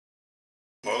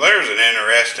Well, there's an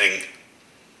interesting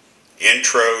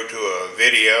intro to a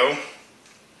video.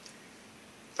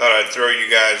 Thought I'd throw you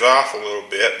guys off a little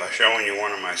bit by showing you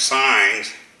one of my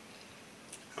signs.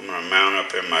 I'm going to mount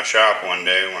up in my shop one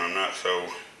day when I'm not so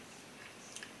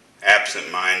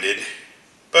absent-minded.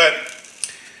 But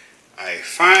I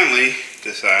finally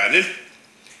decided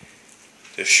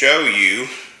to show you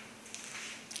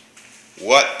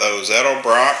what those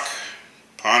Edelbrock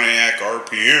Pontiac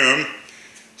RPM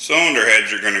cylinder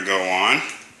heads are going to go on.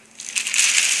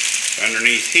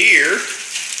 Underneath here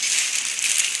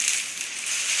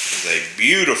is a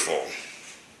beautiful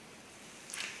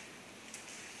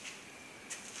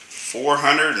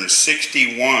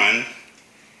 461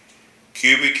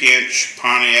 cubic inch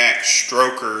Pontiac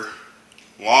stroker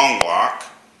long block.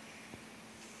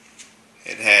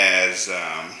 It has,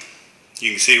 you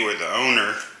can see where the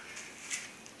owner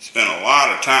spent a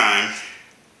lot of time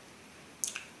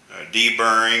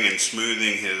deburring and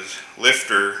smoothing his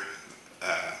lifter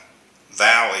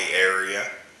valley area.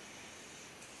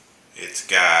 It's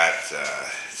got,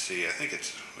 let's see, I think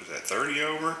it's, was that 30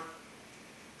 over?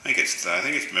 I think it's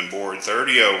been bored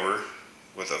 30 over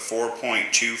with a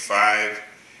 4.25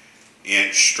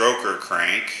 inch stroker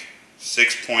crank,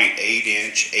 6.8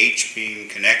 inch H-beam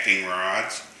connecting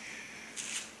rods,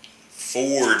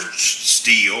 forged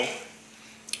steel.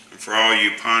 And for all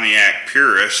you Pontiac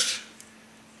purists,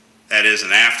 that is an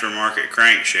aftermarket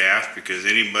crankshaft, because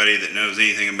anybody that knows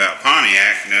anything about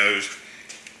Pontiac knows,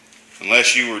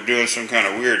 unless you were doing some kind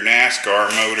of weird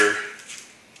NASCAR motor,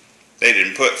 they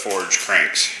didn't put forged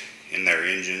cranks in their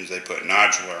engines, they put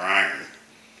nodular iron.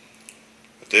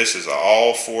 But this is an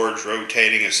all forged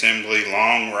rotating assembly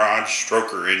long rod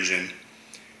stroker engine,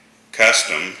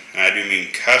 custom, and I do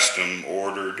mean custom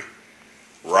ordered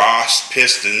Ross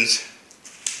pistons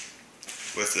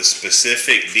with the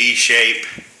specific D-shape.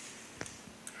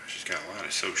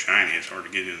 It's so shiny it's hard to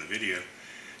get in the video.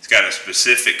 It's got a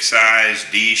specific size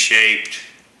D-shaped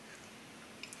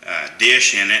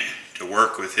dish in it to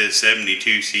work with his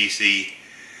 72cc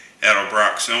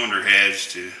Edelbrock cylinder heads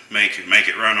to make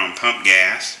it run on pump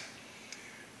gas.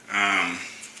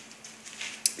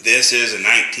 This is a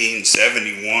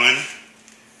 1971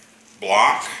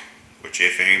 block, which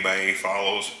if anybody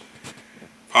follows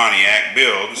Pontiac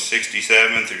builds,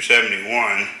 67 through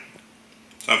 71,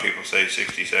 some people say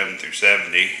 67 through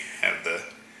 70, have the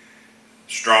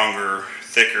stronger,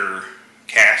 thicker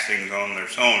castings on their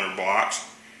cylinder blocks.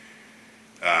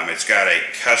 It's got a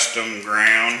custom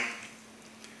ground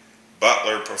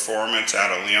Butler Performance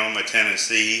out of Leoma,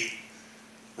 Tennessee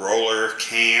roller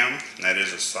cam. That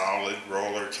is a solid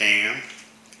roller cam.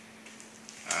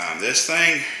 This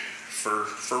thing, for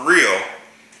real,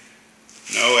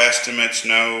 no estimates,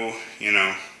 no,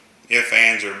 ifs,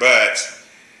 ands, or buts.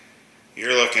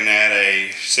 You're looking at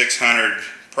a 600,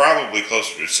 probably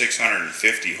closer to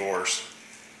 650 horse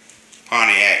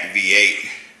Pontiac V8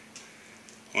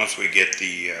 once we get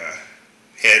the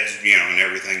heads, and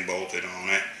everything bolted on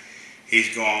it. He's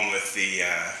going with the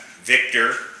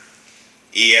Victor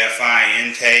EFI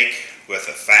intake with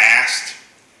a fast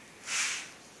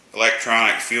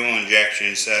electronic fuel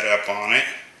injection set up on it.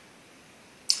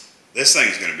 This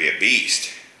thing's going to be a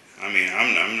beast. I mean,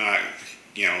 I'm not,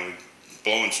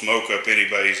 blowing smoke up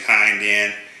anybody's hind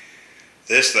end.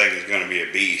 This thing is going to be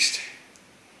a beast,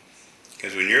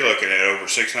 because when you're looking at over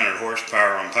 600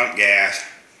 horsepower on pump gas,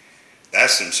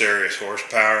 that's some serious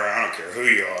horsepower. I don't care who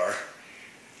you are.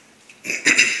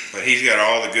 But he's got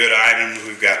all the good items.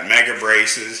 We've got mega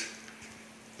braces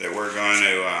that we're going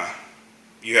to,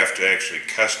 you have to actually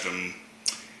custom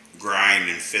grind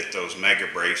and fit those mega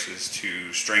braces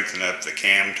to strengthen up the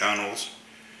cam tunnels.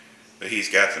 But he's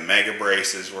got the mega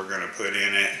braces we're going to put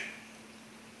in it.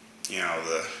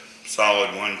 The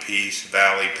solid one-piece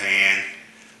valley pan,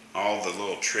 all the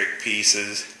little trick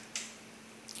pieces.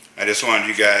 I just wanted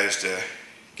you guys to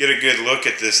get a good look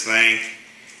at this thing.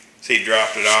 He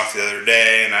dropped it off the other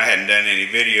day, and I hadn't done any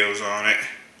videos on it.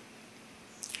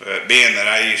 But being that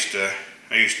I used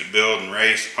to build and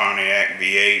race Pontiac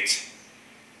V8s,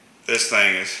 this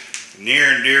thing is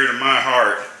near and dear to my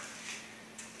heart.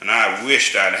 And I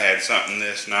wished I'd had something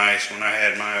this nice when I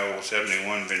had my old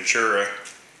 71 Ventura,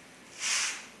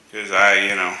 because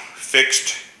I,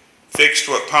 fixed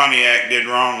what Pontiac did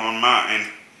wrong on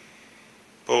mine.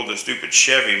 Pulled the stupid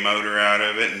Chevy motor out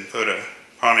of it and put a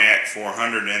Pontiac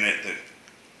 400 in it that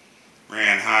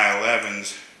ran high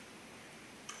 11s,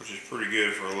 which is pretty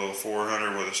good for a little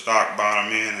 400 with a stock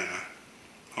bottom end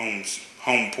and a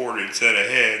home ported set of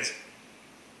heads.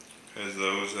 Because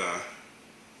those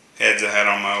heads I had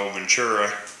on my old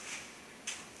Ventura,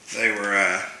 they were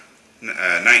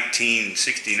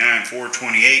 1969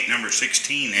 428 number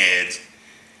 16 heads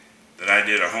that I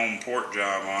did a home port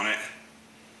job on it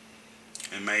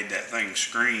and made that thing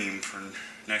scream for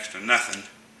next to nothing.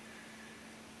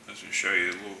 Let's just show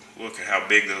you a little look at how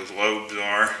big those lobes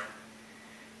are.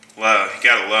 You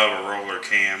gotta love a roller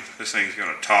cam. This thing's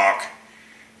gonna talk.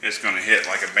 It's gonna hit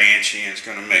like a banshee and it's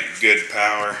gonna make good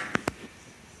power.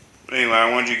 But anyway, I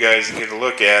wanted you guys to get a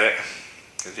look at it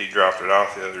because he dropped it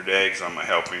off the other day because I'm gonna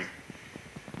help him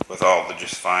with all the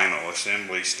just final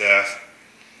assembly stuff.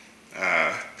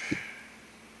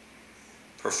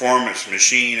 Performance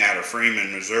machine out of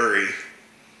Freeman, Missouri.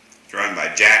 It's run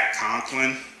by Jack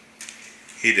Conklin.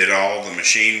 He did all the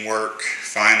machine work,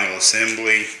 final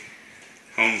assembly,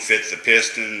 home fit the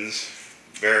pistons,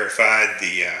 verified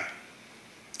the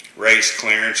race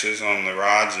clearances on the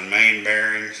rods and main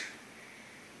bearings.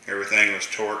 Everything was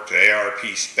torqued to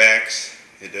ARP specs.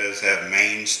 It does have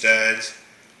main studs.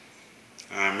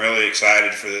 I'm really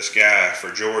excited for this guy,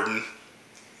 for Jordan.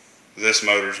 This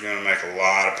motor is going to make a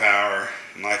lot of power.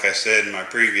 And like I said in my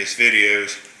previous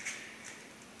videos,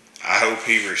 I hope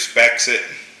he respects it,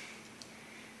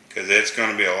 because it's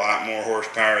going to be a lot more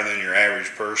horsepower than your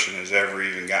average person has ever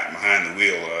even gotten behind the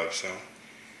wheel of. So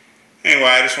anyway,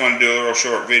 I just want to do a little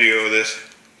short video of this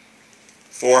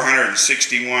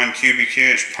 461 cubic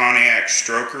inch Pontiac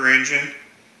stroker engine,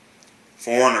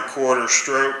 4 1/4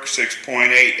 stroke,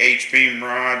 6.8 H-beam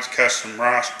rods, custom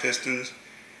Ross pistons,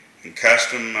 and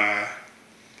custom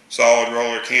solid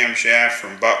roller camshaft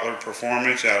from Butler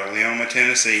Performance out of Leoma,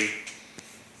 Tennessee.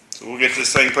 So we'll get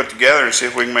this thing put together and see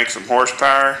if we can make some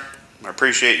horsepower. I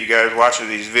appreciate you guys watching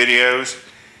these videos.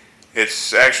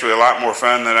 It's actually a lot more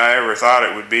fun than I ever thought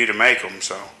it would be to make them.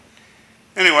 So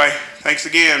anyway, thanks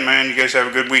again, man. You guys have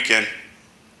a good weekend.